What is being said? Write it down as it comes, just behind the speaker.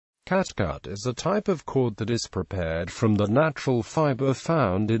Catgut is a type of cord that is prepared from the natural fiber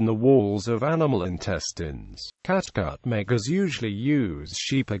found in the walls of animal intestines. Catgut makers usually use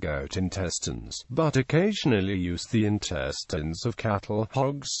sheep or goat intestines, but occasionally use the intestines of cattle,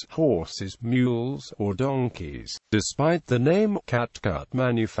 hogs, horses, mules, or donkeys. Despite the name catgut,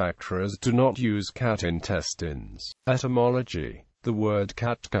 manufacturers do not use cat intestines. Etymology. The word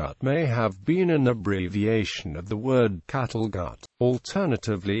catgut may have been an abbreviation of the word cattle gut.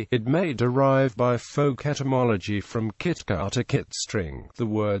 Alternatively, it may derive by folk etymology from kitgut, a kit string, the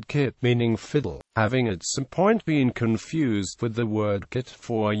word kit meaning fiddle, having at some point been confused with the word kit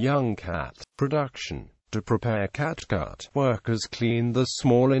for a young cat. Production. To prepare catgut, workers clean the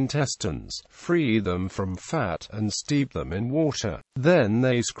small intestines, free them from fat, and steep them in water. Then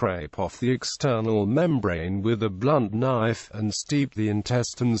they scrape off the external membrane with a blunt knife, and steep the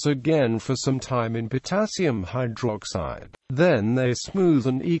intestines again for some time in potassium hydroxide. Then they smooth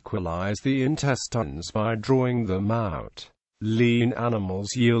and equalize the intestines by drawing them out. Lean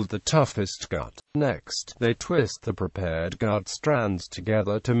animals yield the toughest gut. Next, they twist the prepared gut strands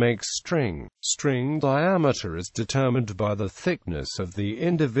together to make string. String diameter is determined by the thickness of the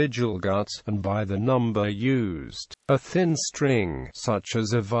individual guts and by the number used. A thin string, such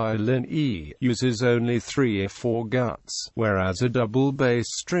as a violin E, uses only 3 or 4 guts, whereas a double bass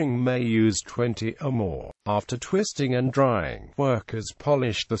string may use 20 or more. After twisting and drying, workers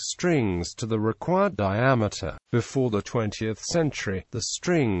polished the strings to the required diameter. Before the 20th century, the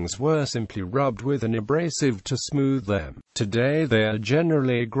strings were simply rubbed with an abrasive to smooth them. Today they are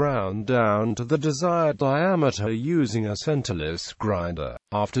generally ground down to the desired diameter using a centerless grinder.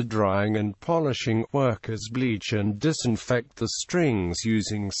 After drying and polishing, workers bleach and disinfect the strings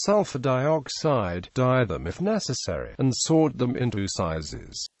using sulfur dioxide, dye them if necessary, and sort them into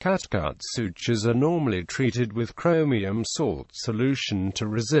sizes. Catgut sutures are normally treated with chromium salt solution to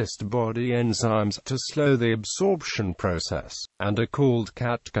resist body enzymes to slow the absorption process, and are called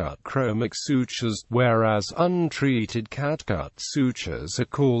catgut chromic sutures, whereas untreated catgut sutures are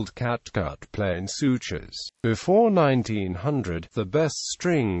called catgut plain sutures. Before 1900, the best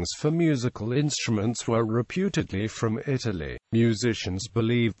strings for musical instruments were reputedly from Italy. Musicians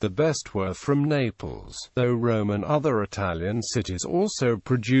believed the best were from Naples, though Rome and other Italian cities also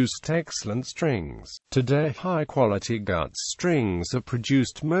produced excellent strings. Today, high-quality gut strings are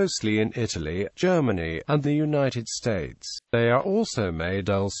produced mostly in Italy, Germany, and the United States. They are also made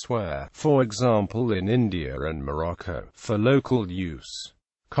elsewhere, for example in India and Morocco, for local use.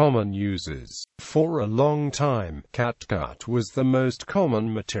 Common uses. For a long time, catgut was the most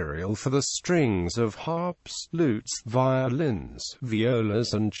common material for the strings of harps, lutes, violins,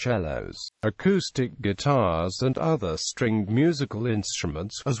 violas and cellos, acoustic guitars and other stringed musical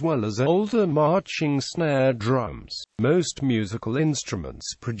instruments, as well as older marching snare drums. Most musical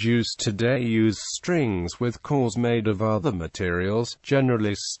instruments produced today use strings with cores made of other materials,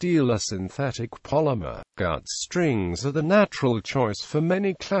 generally steel or synthetic polymer. Gut strings are the natural choice for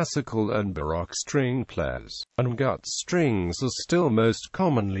many classical and baroque string players, and gut strings are still most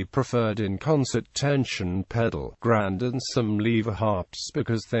commonly preferred in concert tension pedal, grand and some lever harps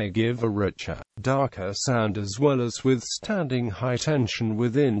because they give a richer, darker sound as well as withstanding high tension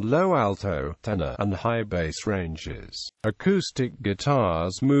within low alto, tenor, and high bass ranges. Acoustic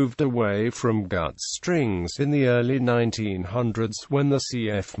guitars moved away from gut strings in the early 1900s when the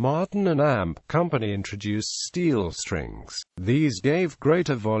C.F. Martin and Amp Company introduced steel strings. These gave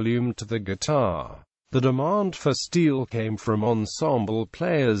greater volume to the guitar. The demand for steel came from ensemble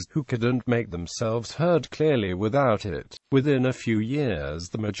players who couldn't make themselves heard clearly without it. Within a few years,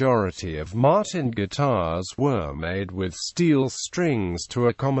 the majority of Martin guitars were made with steel strings to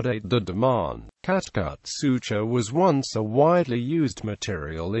accommodate the demand. Catgut suture was once a widely used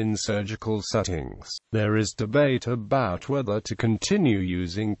material in surgical settings. There is debate about whether to continue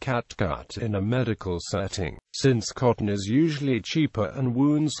using catgut in a medical setting, since cotton is usually cheaper and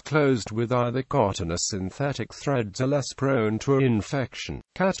wounds closed with either cotton or synthetic threads are less prone to infection.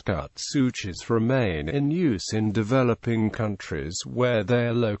 Catgut sutures remain in use in developing countries where they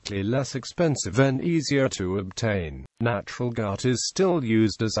are locally less expensive and easier to obtain. Natural gut is still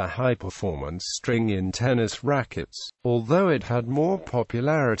used as a high-performance string in tennis rackets, although it had more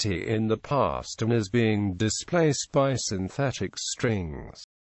popularity in the past and is being displaced by synthetic strings.